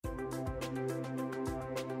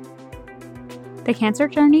The cancer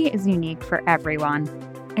journey is unique for everyone.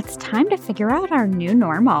 It's time to figure out our new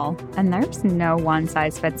normal, and there's no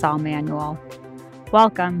one-size-fits-all manual.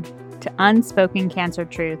 Welcome to Unspoken Cancer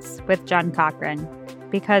Truths with Jen Cochran,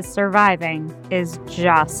 because surviving is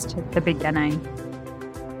just the beginning.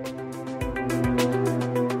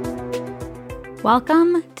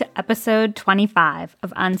 Welcome to episode 25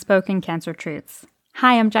 of Unspoken Cancer Truths.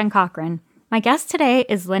 Hi, I'm Jen Cochran. My guest today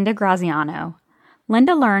is Linda Graziano.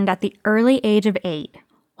 Linda learned at the early age of 8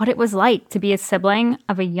 what it was like to be a sibling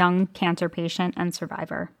of a young cancer patient and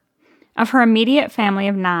survivor. Of her immediate family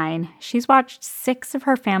of 9, she's watched 6 of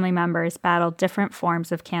her family members battle different forms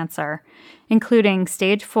of cancer, including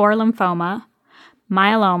stage 4 lymphoma,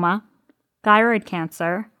 myeloma, thyroid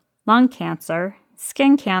cancer, lung cancer,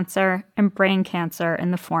 skin cancer, and brain cancer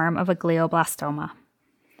in the form of a glioblastoma.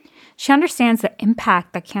 She understands the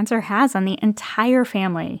impact that cancer has on the entire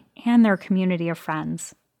family and their community of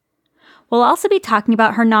friends. We'll also be talking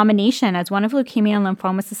about her nomination as one of Leukemia and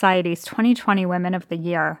Lymphoma Society's 2020 Women of the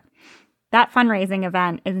Year. That fundraising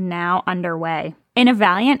event is now underway. In a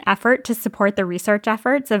valiant effort to support the research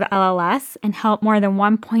efforts of LLS and help more than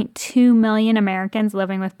 1.2 million Americans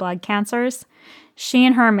living with blood cancers, she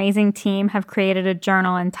and her amazing team have created a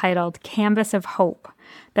journal entitled Canvas of Hope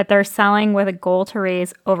that they're selling with a goal to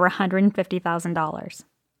raise over $150,000.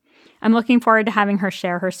 I'm looking forward to having her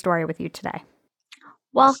share her story with you today.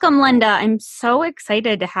 Welcome, Linda. I'm so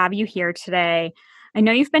excited to have you here today. I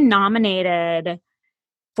know you've been nominated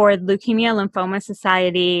for Leukemia Lymphoma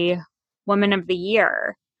Society Women of the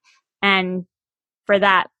Year. And for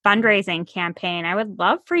that fundraising campaign, I would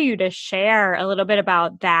love for you to share a little bit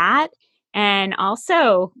about that and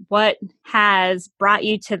also what has brought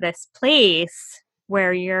you to this place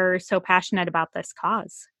where you're so passionate about this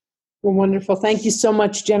cause. Well, wonderful. Thank you so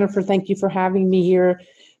much, Jennifer. Thank you for having me here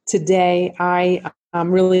today. I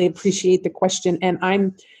really appreciate the question. And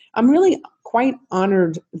I'm really quite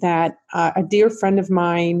honored that a dear friend of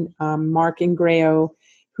mine, Mark Ingrao,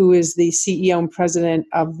 who is the CEO and president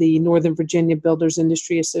of the Northern Virginia Builders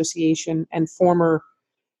Industry Association and former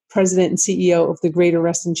president and CEO of the Greater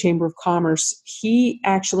Reston Chamber of Commerce, he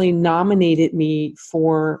actually nominated me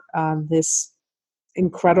for this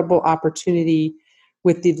incredible opportunity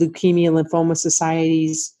with the Leukemia Lymphoma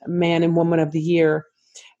Society's Man and Woman of the Year,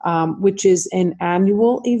 which is an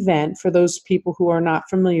annual event for those people who are not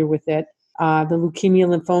familiar with it. The Leukemia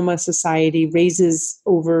Lymphoma Society raises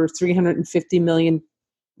over $350 million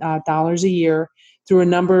a year through a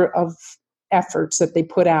number of efforts that they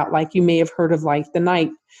put out, like you may have heard of Light the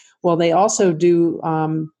Night. Well, they also do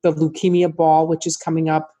the Leukemia Ball, which is coming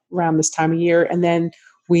up around this time of year. And then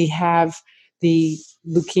we have the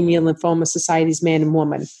Leukemia Lymphoma Society's Man and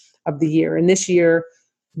Woman of the Year. And this year,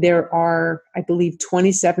 there are, I believe,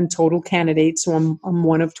 27 total candidates. So I'm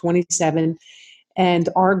one of 27. And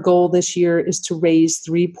our goal this year is to raise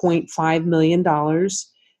 $3.5 million.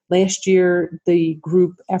 Last year, the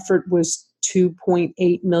group effort was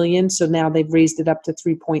 $2.8 million. So now they've raised it up to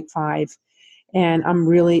 3.5. And I'm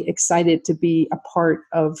really excited to be a part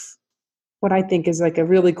of what I think is like a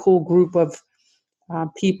really cool group of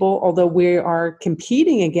people. Although we are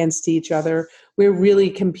competing against each other, we're really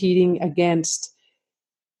competing against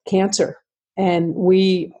cancer. And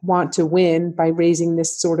we want to win by raising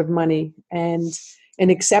this sort of money. And in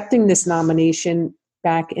accepting this nomination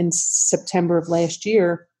back in September of last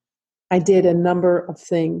year, I did a number of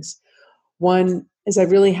things. One is I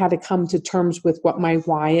really had to come to terms with what my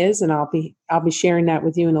why is, and I'll be sharing that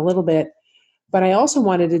with you in a little bit. But I also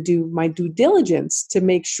wanted to do my due diligence to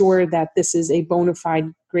make sure that this is a bona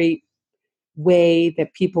fide, great way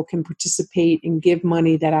that people can participate and give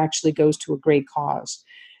money that actually goes to a great cause.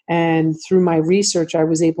 And through my research, I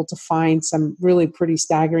was able to find some really pretty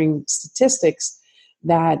staggering statistics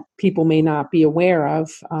that people may not be aware of.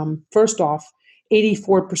 First off,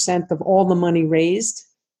 84% of all the money raised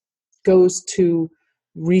goes to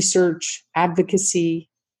research, advocacy,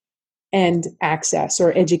 and access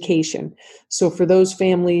or education. So for those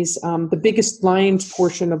families, the biggest lion's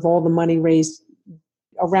portion of all the money raised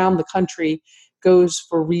around the country goes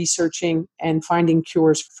for researching and finding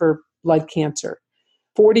cures for blood cancer.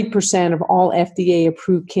 40% of all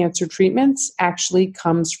FDA-approved cancer treatments actually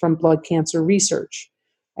comes from blood cancer research.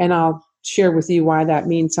 And I'll share with you why that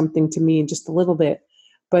means something to me in just a little bit.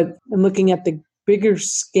 But in looking at the bigger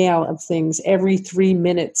scale of things, every 3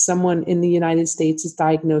 minutes, someone in the United States is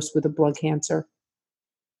diagnosed with a blood cancer.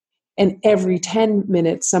 And every 10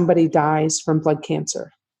 minutes, somebody dies from blood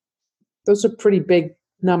cancer. Those are pretty big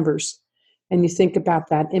numbers. And you think about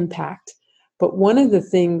that impact. But one of the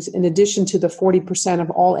things, in addition to the 40% of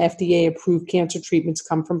all FDA-approved cancer treatments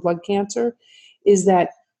come from blood cancer, is that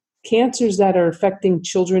cancers that are affecting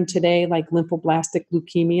children today, like lymphoblastic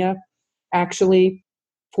leukemia, actually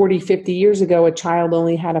 40, 50 years ago, a child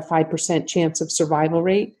only had a 5% chance of survival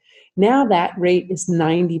rate. Now that rate is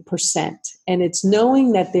 90%. And it's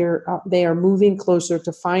knowing that they are moving closer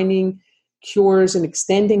to finding cures and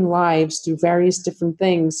extending lives through various different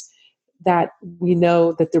things that we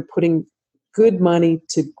know that they're putting good money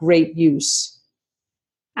to great use.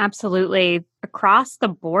 Absolutely. Across the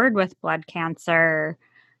board with blood cancer,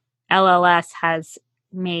 LLS has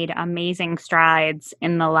made amazing strides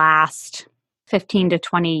in the last 15 to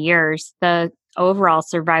 20 years. The overall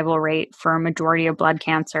survival rate for a majority of blood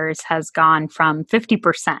cancers has gone from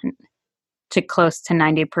 50% to close to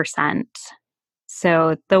 90%.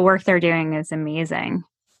 So the work they're doing is amazing.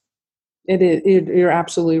 It is. You're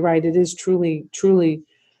absolutely right. It is truly, truly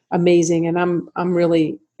amazing, and I'm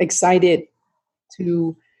really excited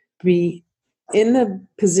to be in the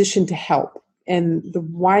position to help. And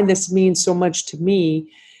why this means so much to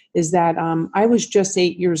me is that I was just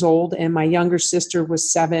 8 years old, and my younger sister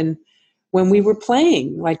was 7 when we were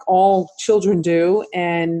playing, like all children do.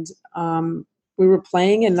 And we were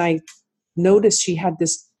playing, and I noticed she had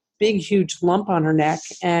this big, huge lump on her neck,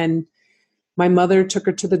 and my mother took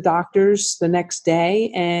her to the doctors the next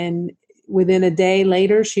day, and within a day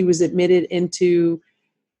later, she was admitted into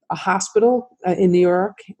a hospital in New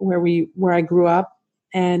York, where I grew up,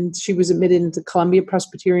 and she was admitted into Columbia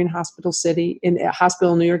Presbyterian Hospital in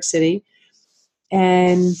New York City,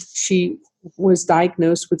 and she was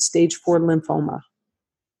diagnosed with stage 4 lymphoma.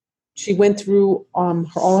 She went through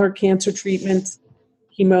all her cancer treatments,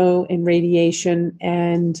 chemo and radiation,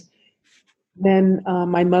 and then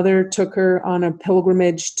my mother took her on a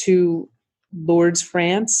pilgrimage to Lourdes,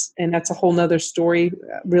 France, and that's a whole nother story,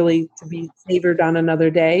 really to be savored on another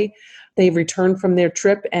day. They returned from their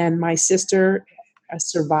trip, and my sister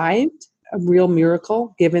survived, a real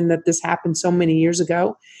miracle, given that this happened so many years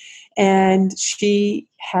ago. And she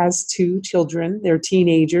has 2 children. They're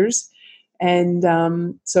teenagers. And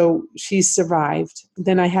so she survived.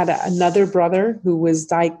 Then I had another brother who was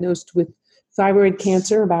diagnosed with thyroid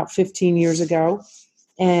cancer about 15 years ago.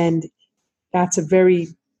 And that's a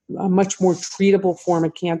much more treatable form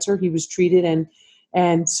of cancer. He was treated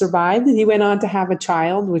and survived. And he went on to have a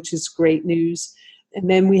child, which is great news. And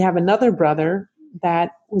then we have another brother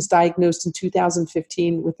that was diagnosed in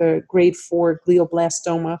 2015 with a grade 4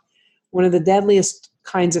 glioblastoma, one of the deadliest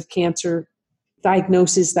kinds of cancer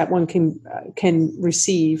diagnoses that one can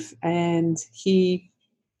receive. And he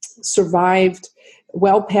survived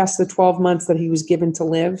well past the 12 months that he was given to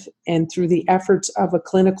live. And through the efforts of a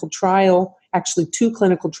clinical trial, actually 2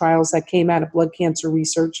 clinical trials that came out of blood cancer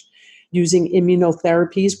research using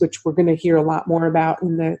immunotherapies, which we're going to hear a lot more about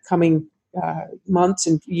in the coming months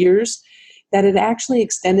and years, that it actually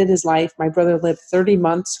extended his life. My brother lived 30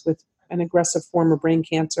 months with an aggressive form of brain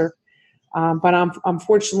cancer, but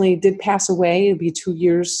unfortunately did pass away. It'll be 2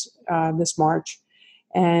 years this March.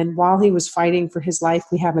 And while he was fighting for his life,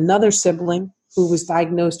 we have another sibling who was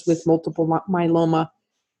diagnosed with multiple myeloma,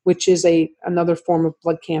 which is another form of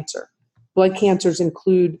blood cancer. Blood cancers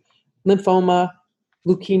include lymphoma,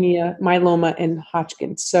 leukemia, myeloma, and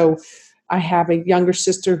Hodgkin's. So I have a younger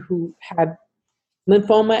sister who had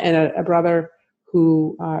lymphoma and a brother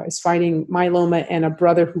who is fighting myeloma, and a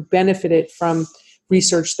brother who benefited from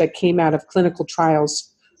research that came out of clinical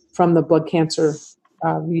trials from the blood cancer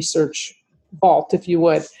research vault, if you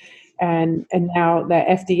would. And now the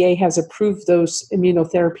FDA has approved those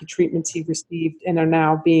immunotherapy treatments he received and are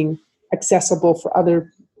now being accessible for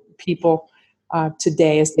other people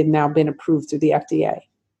today, as they've now been approved through the FDA.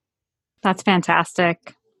 That's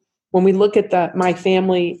fantastic. When we look at my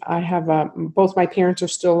family, I have both my parents are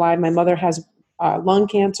still alive. My mother has lung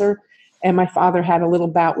cancer, and my father had a little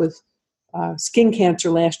bout with skin cancer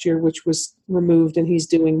last year, which was removed, and he's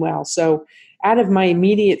doing well. So out of my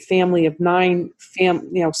immediate family of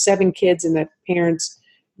 7 kids and the parents,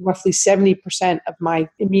 roughly 70% of my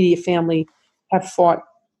immediate family have fought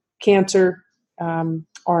cancer,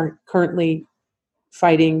 are currently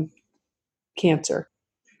fighting cancer.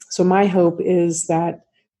 So my hope is that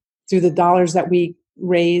through the dollars that we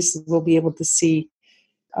raise, we'll be able to see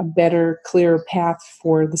a better, clearer path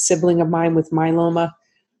for the sibling of mine with myeloma,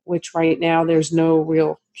 which right now there's no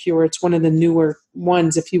real cure. It's one of the newer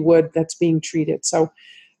ones, if you would, that's being treated. So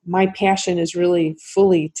my passion is really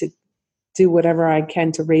fully to do whatever I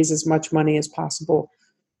can to raise as much money as possible.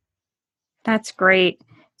 That's great.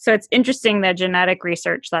 So it's interesting, the genetic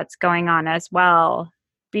research that's going on as well,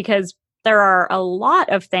 because there are a lot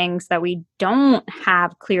of things that we don't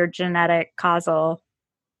have clear genetic causal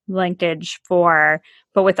linkage for.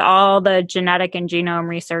 But with all the genetic and genome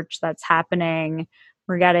research that's happening,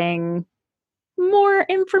 we're getting more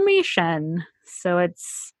information. So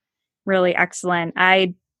it's really excellent.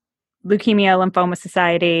 Leukemia Lymphoma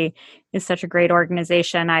Society is such a great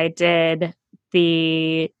organization. I did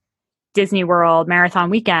the Disney World Marathon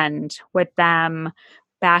Weekend with them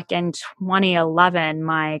back in 2011.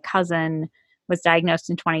 My cousin was diagnosed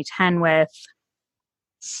in 2010 with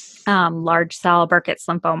large cell Burkitt's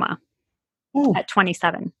lymphoma at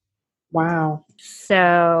 27. Wow.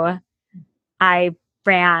 So I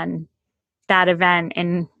ran that event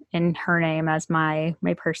in her name as my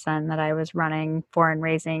person that I was running for and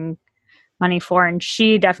raising money for. And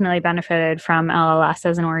she definitely benefited from LLS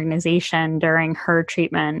as an organization during her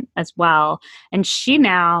treatment as well. And she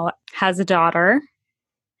now has a daughter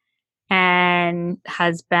and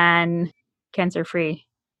has been cancer free.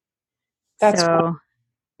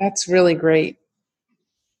 That's really great.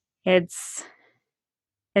 It's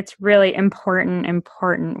really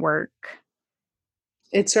important work.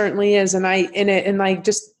 It certainly is. And I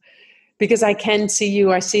just, because I can see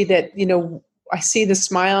you, I see that, I see the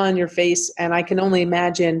smile on your face, and I can only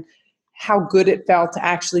imagine how good it felt to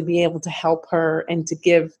actually be able to help her and to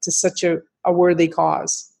give to such a worthy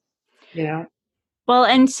cause, Well,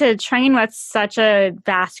 and to train with such a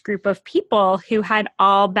vast group of people who had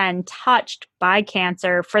all been touched by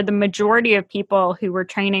cancer. For the majority of people who were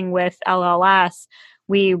training with LLS,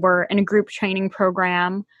 we were in a group training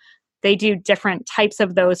program. They do different types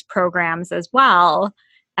of those programs as well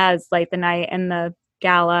as like the night and the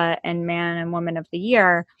gala and man and woman of the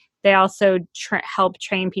year. They also help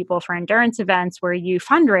train people for endurance events where you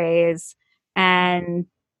fundraise and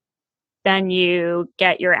then you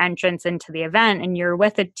get your entrance into the event and you're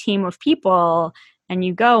with a team of people and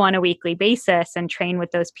you go on a weekly basis and train with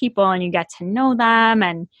those people and you get to know them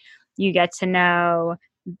and you get to know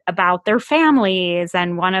about their families.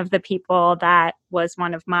 And one of the people that was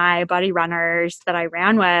one of my buddy runners that I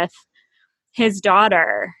ran with, his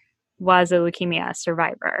daughter was a leukemia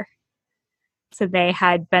survivor. So they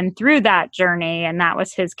had been through that journey, and that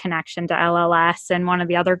was his connection to LLS. And one of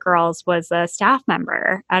the other girls was a staff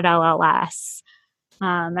member at LLS.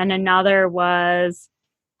 And another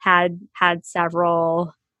had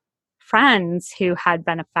several friends who had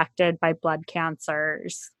been affected by blood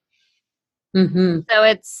cancers. Mm-hmm. So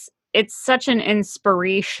it's such an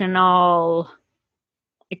inspirational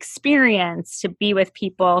experience to be with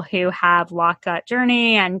people who have walked that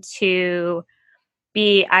journey and to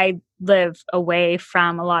I live away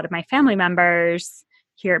from a lot of my family members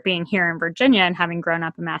being here in Virginia and having grown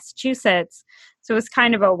up in Massachusetts. So it was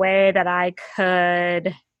kind of a way that I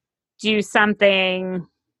could do something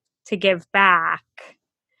to give back,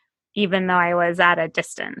 even though I was at a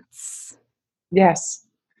distance. Yes,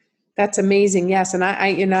 that's amazing. Yes. And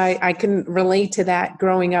I can relate to that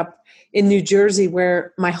growing up in New Jersey,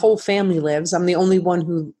 where my whole family lives. I'm the only one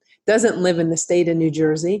who doesn't live in the state of New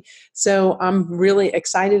Jersey. So I'm really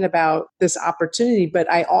excited about this opportunity, but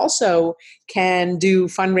I also can do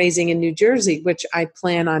fundraising in New Jersey, which I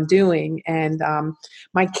plan on doing. And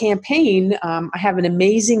my campaign, I have an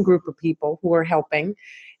amazing group of people who are helping.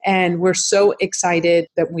 And we're so excited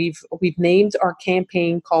that we've named our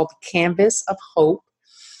campaign called Canvas of Hope.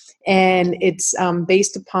 And it's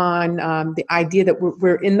based upon the idea that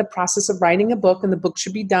we're in the process of writing a book, and the book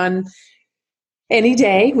should be done any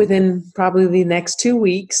day within probably the next 2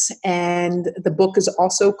 weeks. And the book is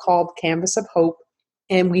also called Canvas of Hope.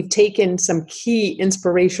 And we've taken some key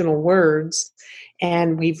inspirational words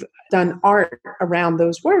and we've done art around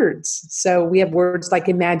those words. So we have words like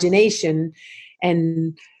imagination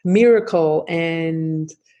and miracle and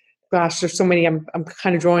gosh, there's so many. I'm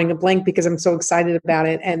kind of drawing a blank because I'm so excited about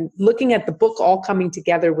it. And looking at the book all coming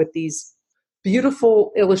together with these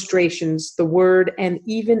beautiful illustrations, the word, and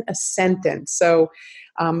even a sentence. So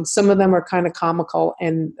some of them are kind of comical.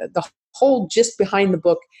 And the whole gist behind the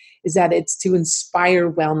book is that it's to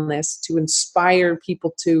inspire wellness, to inspire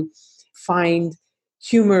people to find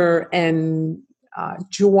humor and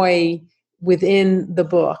joy within the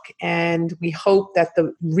book. And we hope that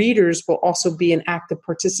the readers will also be an active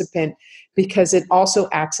participant because it also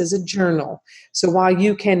acts as a journal. So while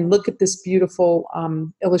you can look at this beautiful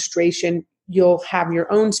illustration, you'll have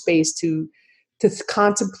your own space to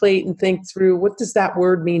contemplate and think through, what does that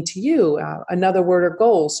word mean to you? Another word or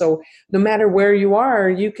goal. So no matter where you are,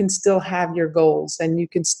 you can still have your goals and you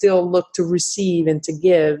can still look to receive and to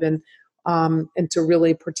give and to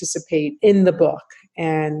really participate in the book.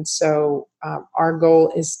 And so our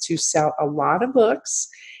goal is to sell a lot of books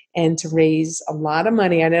and to raise a lot of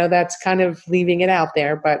money. I know that's kind of leaving it out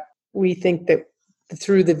there, but we think that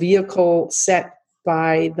through the vehicle set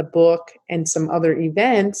by the book and some other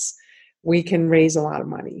events, we can raise a lot of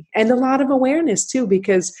money and a lot of awareness too,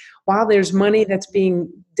 because while there's money that's being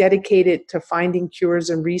dedicated to finding cures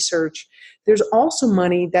and research, there's also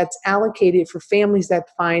money that's allocated for families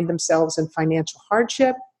that find themselves in financial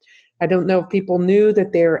hardship. I don't know if people knew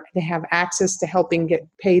that they have access to helping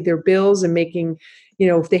pay their bills and making,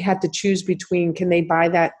 if they had to choose between can they buy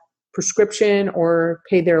that prescription or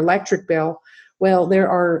pay their electric bill. Well, there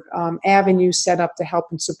are avenues set up to help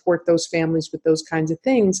and support those families with those kinds of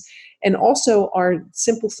things. And also are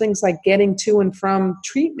simple things like getting to and from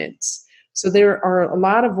treatments. So there are a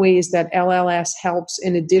lot of ways that LLS helps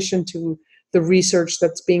in addition to the research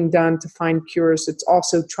that's being done to find cures. It's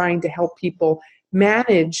also trying to help people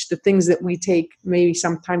manage the things that we take maybe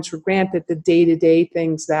sometimes for granted, the day-to-day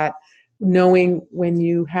things that knowing when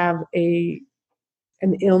you have an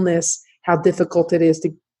illness, how difficult it is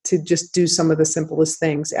to just do some of the simplest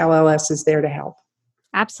things. LLS is there to help.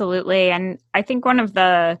 Absolutely. And I think one of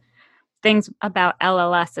the things about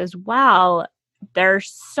LLS as well,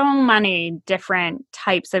 there's so many different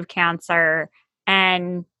types of cancer.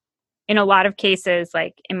 And in a lot of cases,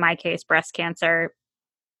 like in my case, breast cancer,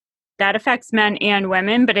 that affects men and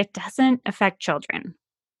women, but it doesn't affect children.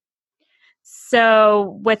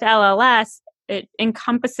 So with LLS, it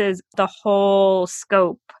encompasses the whole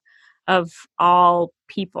scope of all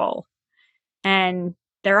people. And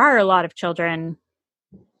there are a lot of children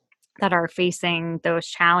that are facing those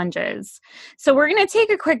challenges. So we're going to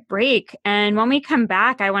take a quick break. And when we come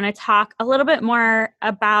back, I want to talk a little bit more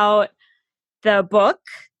about the book,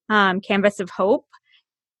 Canvas of Hope,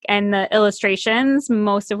 and the illustrations,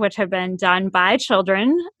 most of which have been done by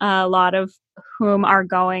children, a lot of whom are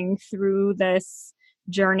going through this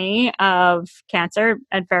journey of cancer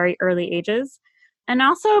at very early ages. And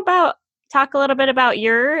also talk a little bit about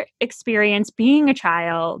your experience being a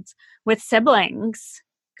child with siblings,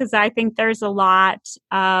 because I think there's a lot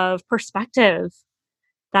of perspective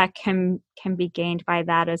that can be gained by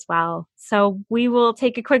that as well. So we will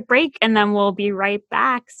take a quick break and then we'll be right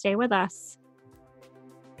back. Stay with us.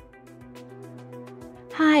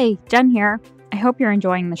 Hi, Jen here. I hope you're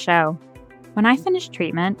enjoying the show. When I finished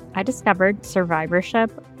treatment, I discovered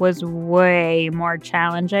survivorship was way more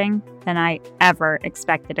challenging than I ever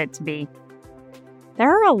expected it to be. There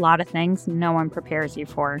are a lot of things no one prepares you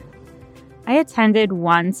for. I attended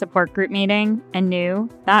one support group meeting and knew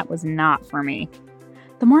that was not for me.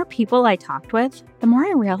 The more people I talked with, the more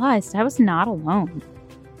I realized I was not alone.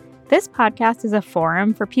 This podcast is a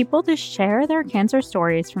forum for people to share their cancer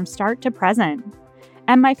stories from start to present.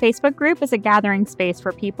 And my Facebook group is a gathering space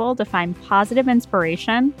for people to find positive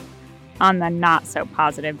inspiration on the not so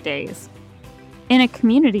positive days. In a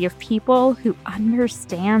community of people who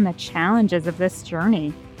understand the challenges of this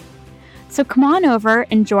journey. So come on over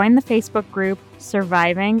and join the Facebook group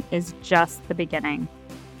Surviving is Just the Beginning.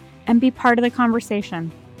 And be part of the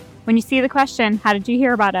conversation. When you see the question, how did you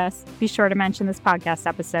hear about us? Be sure to mention this podcast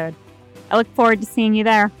episode. I look forward to seeing you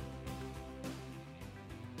there.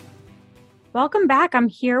 Welcome back. I'm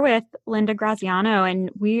here with Linda Graziano,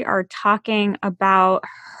 and we are talking about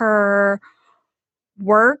her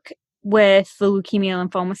work with the Leukemia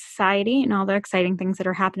Lymphoma Society and all the exciting things that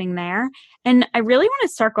are happening there. And I really want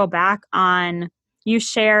to circle back on, you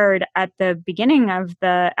shared at the beginning of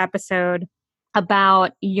the episode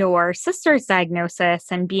about your sister's diagnosis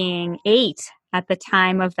and being 8 at the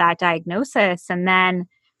time of that diagnosis. And then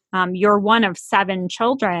you're one of 7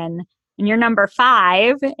 children. And you're number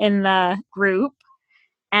 5 in the group,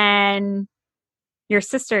 and your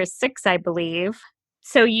sister is 6, I believe.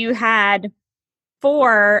 So you had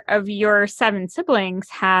 4 of your 7 siblings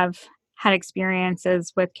have had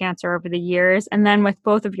experiences with cancer over the years. And then with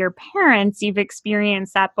both of your parents, you've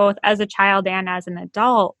experienced that both as a child and as an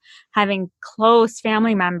adult, having close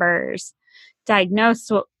family members diagnosed.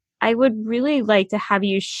 So I would really like to have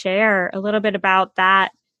you share a little bit about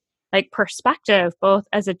that, like perspective, both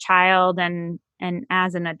as a child and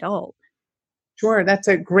as an adult. Sure. That's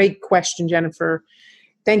a great question, Jennifer.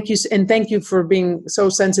 Thank you. And thank you for being so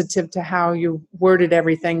sensitive to how you worded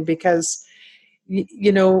everything, because,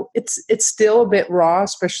 it's still a bit raw,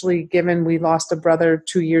 especially given we lost a brother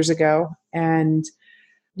 2 years ago. And,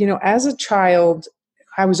 as a child,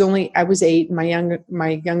 I was 8. My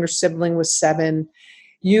younger sibling was 7.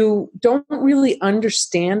 You don't really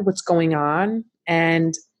understand what's going on.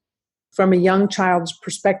 And from a young child's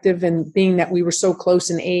perspective, and being that we were so close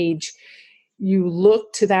in age, you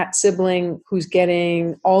look to that sibling who's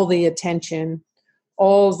getting all the attention,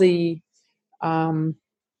 all the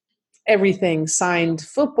everything, signed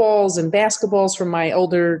footballs and basketballs from my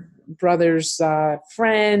older brother's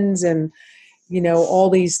friends, and all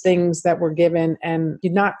these things that were given, and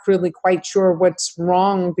you're not really quite sure what's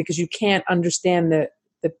wrong because you can't understand the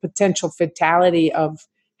potential fatality of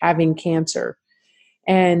having cancer.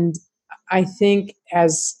 And I think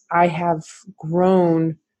as I have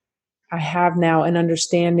grown, I have now an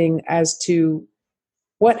understanding as to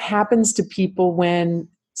what happens to people when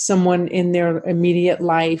someone in their immediate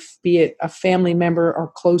life, be it a family member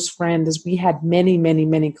or close friend, as we had many, many,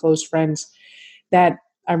 many close friends that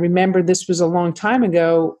I remember this was a long time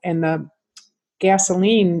ago, and the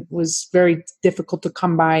gasoline was very difficult to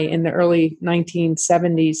come by in the early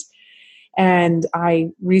 1970s. And I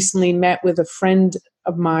recently met with a friend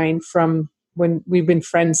of mine from when we've been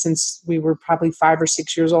friends since we were probably 5 or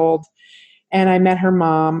 6 years old. And I met her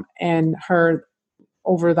mom and her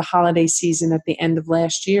over the holiday season at the end of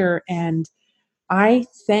last year. And I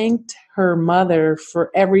thanked her mother for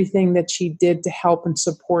everything that she did to help and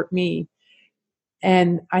support me.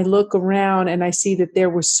 And I look around and I see that there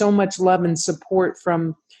was so much love and support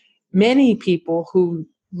from many people who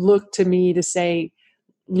look to me to say,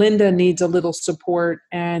 Linda needs a little support.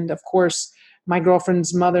 And of course, my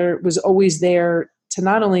girlfriend's mother was always there to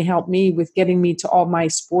not only help me with getting me to all my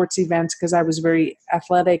sports events because I was very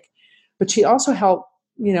athletic, but she also helped,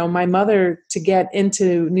 my mother to get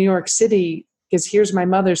into New York City, because here's my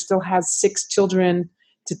mother still has 6 children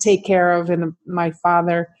to take care of, and my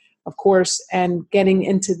father, of course, and getting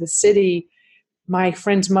into the city. My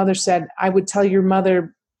friend's mother said, I would tell your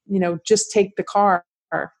mother, just take the car,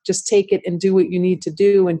 just take it and do what you need to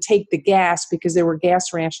do, and take the gas because there were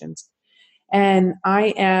gas rations. And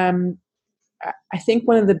I think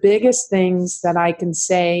one of the biggest things that I can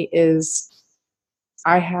say is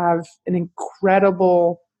I have an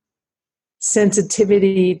incredible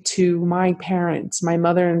sensitivity to my parents, my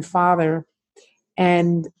mother and father.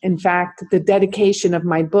 And in fact, the dedication of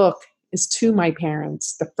my book is to my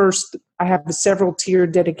parents. I have the several tier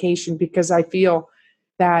dedication because I feel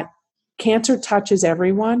that cancer touches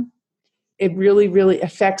everyone. It really, really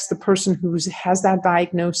affects the person who has that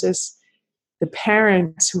diagnosis, the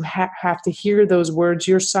parents who have to hear those words,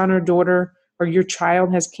 your son or daughter or your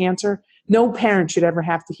child has cancer. No parent should ever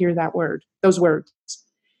have to hear those words.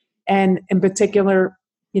 And in particular,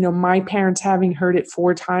 my parents having heard it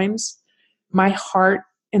 4 times, my heart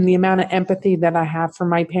and the amount of empathy that I have for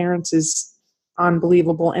my parents is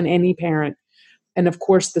unbelievable, and any parent. And of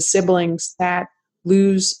course, the siblings that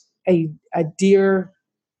lose a dear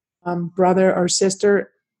brother or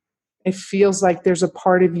sister, it feels like there's a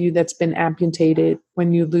part of you that's been amputated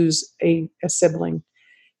when you lose a sibling.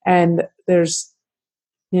 And there's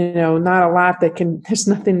not a lot there's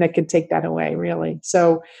nothing that can take that away, really.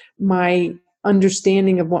 So my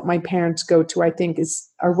understanding of what my parents go to, I think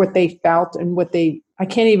are what they felt and I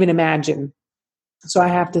can't even imagine. So I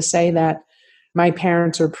have to say that my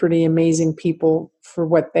parents are pretty amazing people for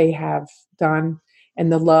what they have done and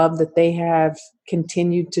the love that they have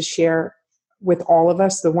continued to share with all of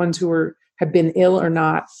us, the ones who have been ill or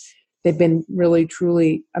not. They've been really,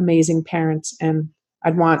 truly amazing parents, and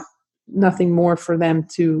I'd want nothing more for them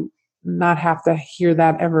to not have to hear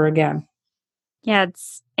that ever again. Yeah,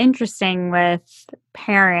 it's interesting with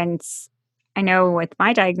parents. I know with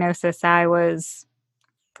my diagnosis, I was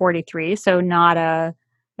 43, so not a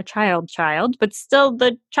child, but still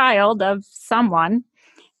the child of someone.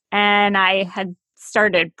 And I had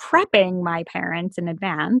started prepping my parents in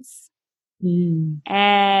advance.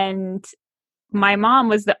 And my mom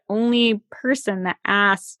was the only person that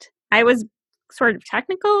asked. I was sort of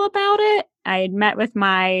technical about it. I had met with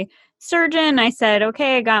my surgeon. I said,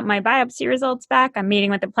 okay, I got my biopsy results back. I'm meeting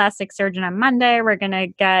with the plastic surgeon on Monday. We're going to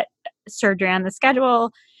get surgery on the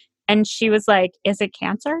schedule. And she was like, is it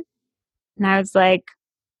cancer? And I was like,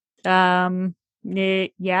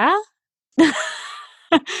 yeah.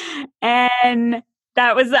 And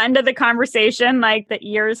that was the end of the conversation. Like, the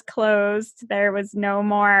ears closed. There was no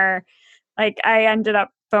more. Like, I ended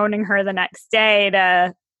up phoning her the next day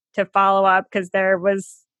to follow up because there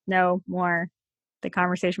was no more. The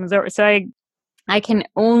conversation was over. So I can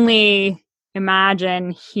only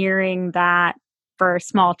imagine hearing that for a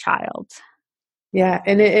small child. Yeah,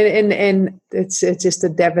 and it's just a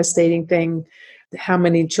devastating thing how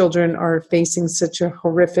many children are facing such a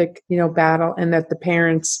horrific, battle, and that the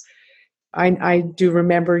parents, I do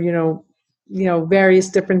remember, various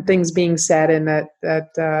different things being said, and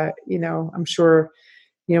that I'm sure,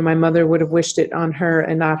 my mother would have wished it on her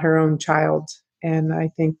and not her own child. And I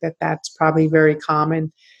think that that's probably very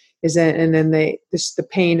common, and then the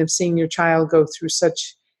pain of seeing your child go through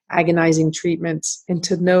such agonizing treatments, and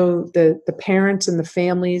to know the parents and the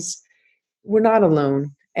families, we're not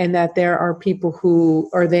alone, and that there are people who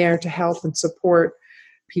are there to help and support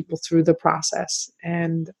people through the process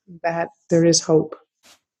and that there is hope.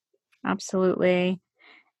 Absolutely.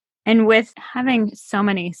 And with having so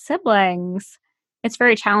many siblings, it's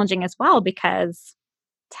very challenging as well because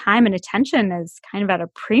time and attention is kind of at a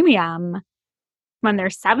premium when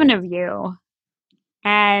there's 7 of you.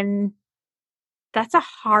 And that's a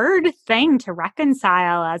hard thing to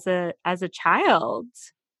reconcile as a child.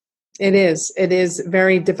 It is. It is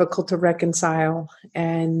very difficult to reconcile.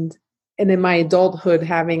 And in my adulthood,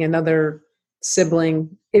 having another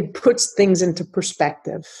sibling, it puts things into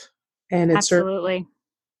perspective. And it certainly Absolutely.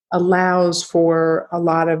 allows for a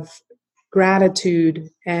lot of gratitude.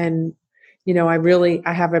 And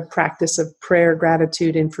I have a practice of prayer,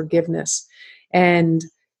 gratitude, and forgiveness, and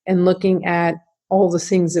looking at all the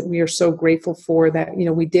things that we are so grateful for, that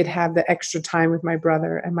we did have the extra time with my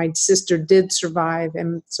brother, and my sister did survive,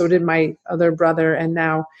 and so did my other brother. And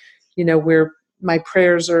now my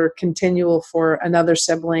prayers are continual for another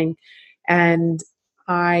sibling. And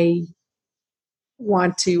I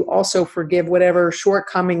want to also forgive whatever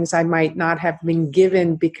shortcomings I might not have been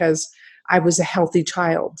given because I was a healthy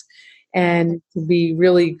child, and to be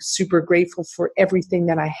really super grateful for everything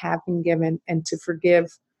that I have been given, and to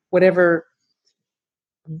forgive whatever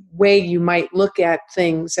way you might look at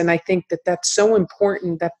things. And I think that that's so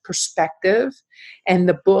important, that perspective. And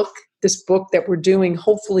this book that we're doing,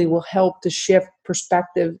 hopefully will help to shift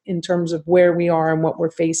perspective in terms of where we are and what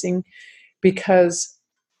we're facing, because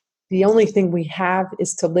the only thing we have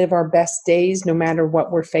is to live our best days no matter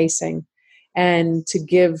what we're facing, and to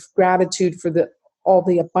give gratitude for all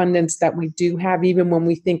the abundance that we do have, even when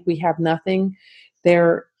we think we have nothing.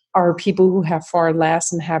 There are people who have far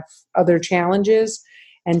less and have other challenges,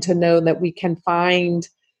 and to know that we can find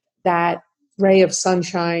that ray of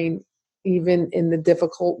sunshine even in the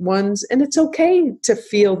difficult ones. And it's okay to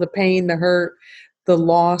feel the pain, the hurt, the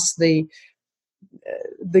loss, the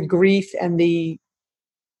grief, and the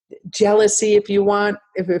jealousy, if you want,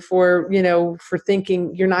 if we're, for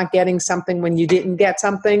thinking you're not getting something when you didn't get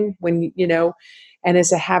something, and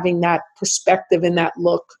as having that perspective and that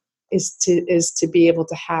look is to be able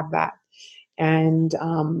to have that. And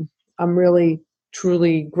I'm really,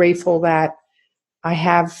 truly grateful that I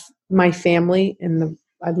have my family, and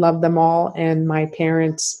I love them all, and my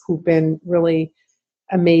parents, who've been really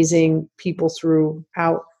amazing people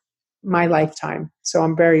throughout my lifetime. So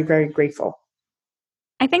I'm very, very grateful.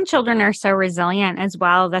 I think children are so resilient as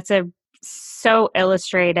well. That's so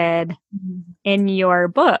illustrated in your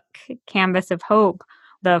book, Canvas of Hope.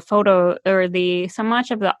 The photo or so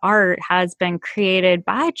much of the art has been created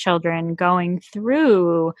by children going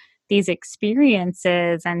through these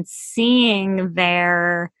experiences and seeing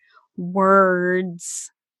their words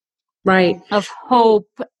Right. of hope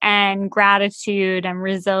and gratitude and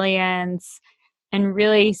resilience, and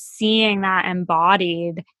really seeing that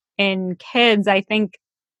embodied in kids. I think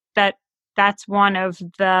that's one of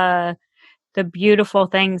the beautiful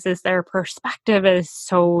things, is their perspective is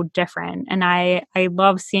so different. And I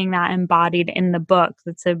love seeing that embodied in the book.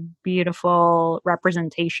 It's a beautiful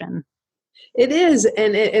representation. It is,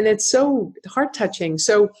 and it's so heart touching.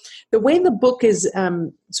 So the way the book is,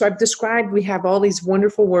 so I've described, we have all these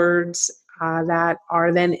wonderful words that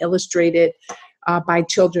are then illustrated by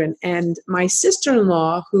children. And my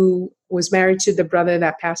sister-in-law, who was married to the brother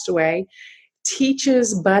that passed away,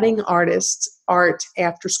 teaches budding artists art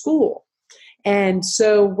after school. And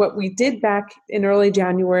so what we did back in early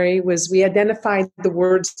January was we identified the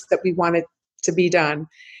words that we wanted to be done.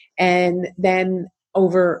 And then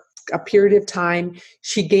over a period of time,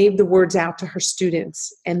 she gave the words out to her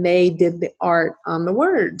students, and they did the art on the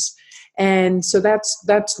words. And so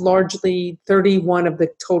that's largely 31 of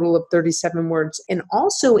the total of 37 words. And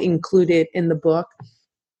also included in the book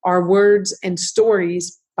are words and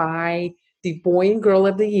stories by the boy and girl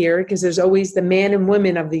of the year, because there's always the man and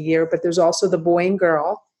women of the year, but there's also the boy and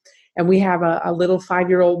girl. And we have a little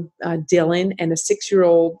 5-year-old Dylan, and a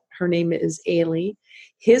 6-year-old, her name is Ailey.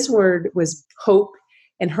 His word was hope,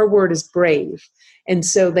 and her word is brave. And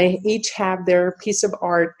so they each have their piece of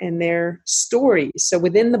art and their stories. So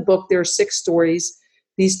within the book, there are 6 stories.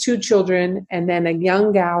 These 2 children, and then a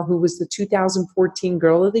young gal who was the 2014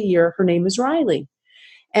 Girl of the Year. Her name is Riley.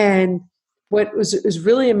 And what was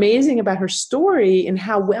really amazing about her story and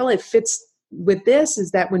how well it fits with this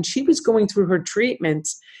is that when she was going through her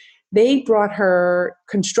treatments, they brought her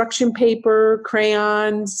construction paper,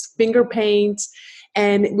 crayons, finger paints,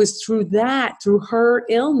 and it was through her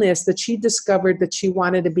illness, that she discovered that she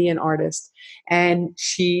wanted to be an artist. And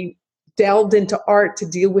she delved into art to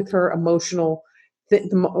deal with her emotional,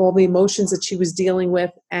 all the emotions that she was dealing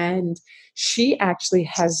with. And she actually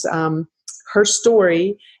has her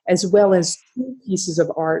story as well as 2 pieces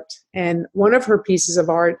of art. And one of her pieces of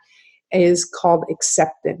art is called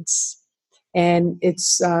Acceptance. And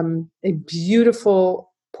it's a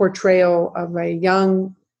beautiful portrayal of a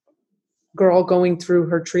young girl going through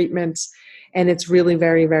her treatments. And it's really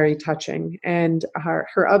very, very touching. And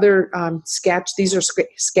her other sketch, these are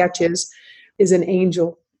sketches, is an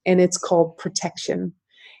angel, and it's called Protection.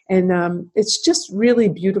 And it's just really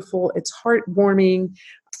beautiful. It's heartwarming.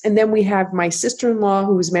 And then we have my sister-in-law,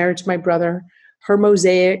 who was married to my brother, her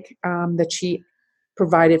mosaic that she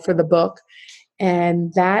provided for the book.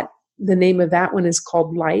 And the name of that one is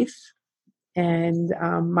called Life. And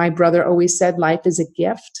my brother always said life is a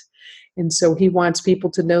gift. And so he wants people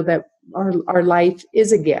to know that our life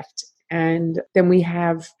is a gift. And then we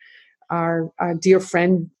have our dear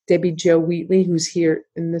friend, Debbie Jo Wheatley, who's here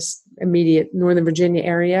in this immediate Northern Virginia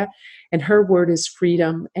area. And her word is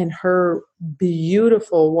freedom. And her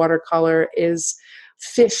beautiful watercolor is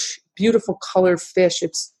fish, beautiful colored fish.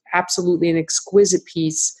 It's absolutely an exquisite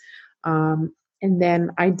piece. And then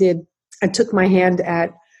I took my hand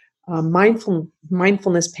at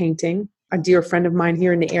mindfulness painting. A dear friend of mine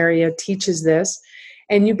here in the area teaches this.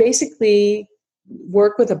 And you basically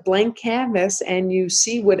work with a blank canvas and you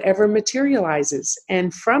see whatever materializes.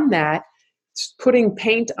 And from that, putting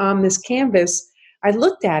paint on this canvas, I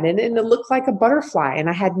looked at it and it looked like a butterfly. And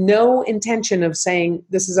I had no intention of saying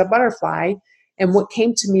this is a butterfly. And what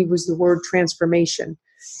came to me was the word transformation.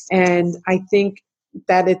 And I think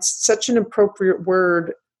that it's such an appropriate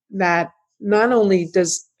word that not only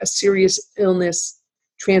does a serious illness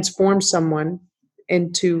transform someone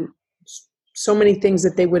into so many things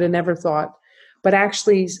that they would have never thought, but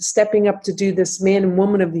actually stepping up to do this Man and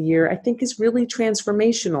Woman of the Year, I think is really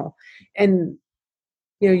transformational. And,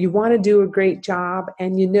 you want to do a great job.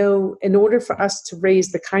 And, in order for us to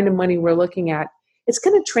raise the kind of money we're looking at, it's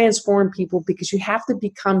going to transform people because you have to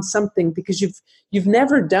become something because you've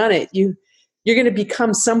never done it. You're going to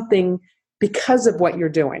become something because of what you're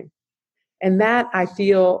doing. And that I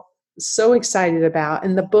feel so excited about.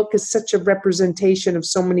 And the book is such a representation of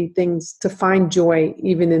so many things to find joy,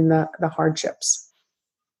 even in the hardships.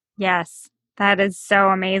 Yes, that is so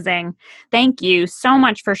amazing. Thank you so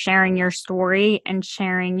much for sharing your story and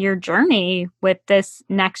sharing your journey with this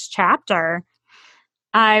next chapter.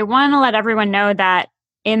 I want to let everyone know that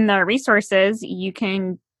in the resources, you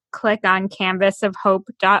can click on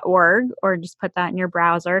canvasofhope.org or just put that in your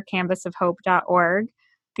browser, canvasofhope.org.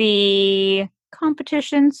 The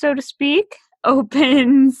competition, so to speak,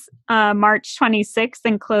 opens March 26th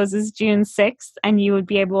and closes June 6th, and you would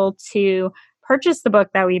be able to purchase the book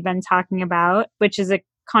that we've been talking about, which is a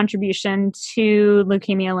contribution to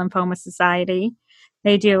Leukemia Lymphoma Society.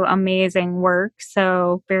 They do amazing work,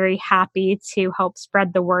 so very happy to help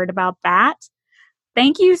spread the word about that.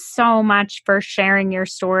 Thank you so much for sharing your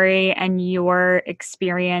story and your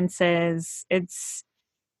experiences. It's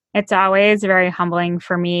always very humbling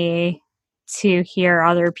for me to hear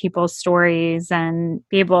other people's stories and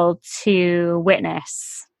be able to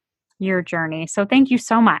witness your journey. So thank you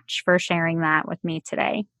so much for sharing that with me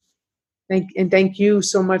today. Thank you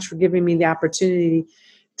so much for giving me the opportunity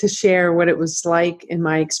to share what it was like in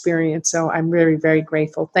my experience. So I'm very, very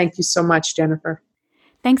grateful. Thank you so much, Jennifer.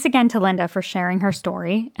 Thanks again to Linda for sharing her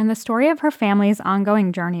story and the story of her family's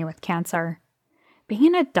ongoing journey with cancer. Being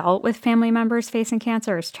an adult with family members facing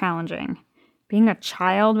cancer is challenging. Being a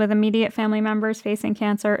child with immediate family members facing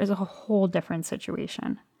cancer is a whole different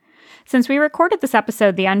situation. Since we recorded this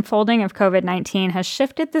episode, the unfolding of COVID-19 has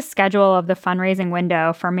shifted the schedule of the fundraising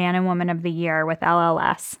window for Man and Woman of the Year with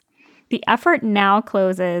LLS. The effort now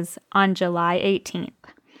closes on July 18th.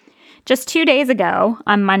 Just 2 days ago,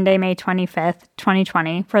 on Monday, May 25th,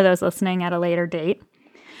 2020, for those listening at a later date,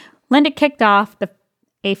 Linda kicked off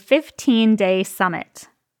a 15-day summit.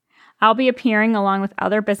 I'll be appearing along with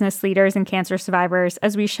other business leaders and cancer survivors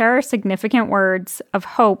as we share significant words of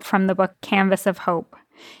hope from the book Canvas of Hope.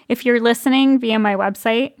 If you're listening via my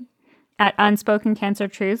website at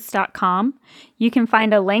unspokencancertruths.com, you can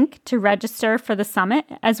find a link to register for the summit,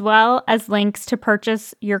 as well as links to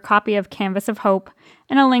purchase your copy of Canvas of Hope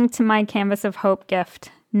and a link to my Canvas of Hope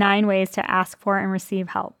gift, 9 ways to ask for and receive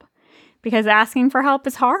help. Because asking for help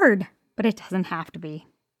is hard, but it doesn't have to be.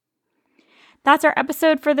 That's our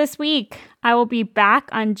episode for this week. I will be back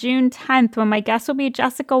on June 10th when my guest will be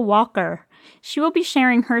Jessica Walker. She will be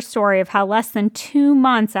sharing her story of how less than 2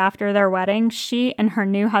 months after their wedding, she and her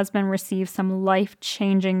new husband received some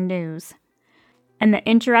life-changing news, and the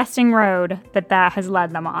interesting road that has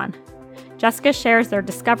led them on. Jessica shares their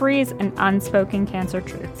discoveries and unspoken cancer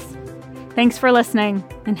truths. Thanks for listening,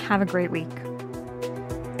 and have a great week.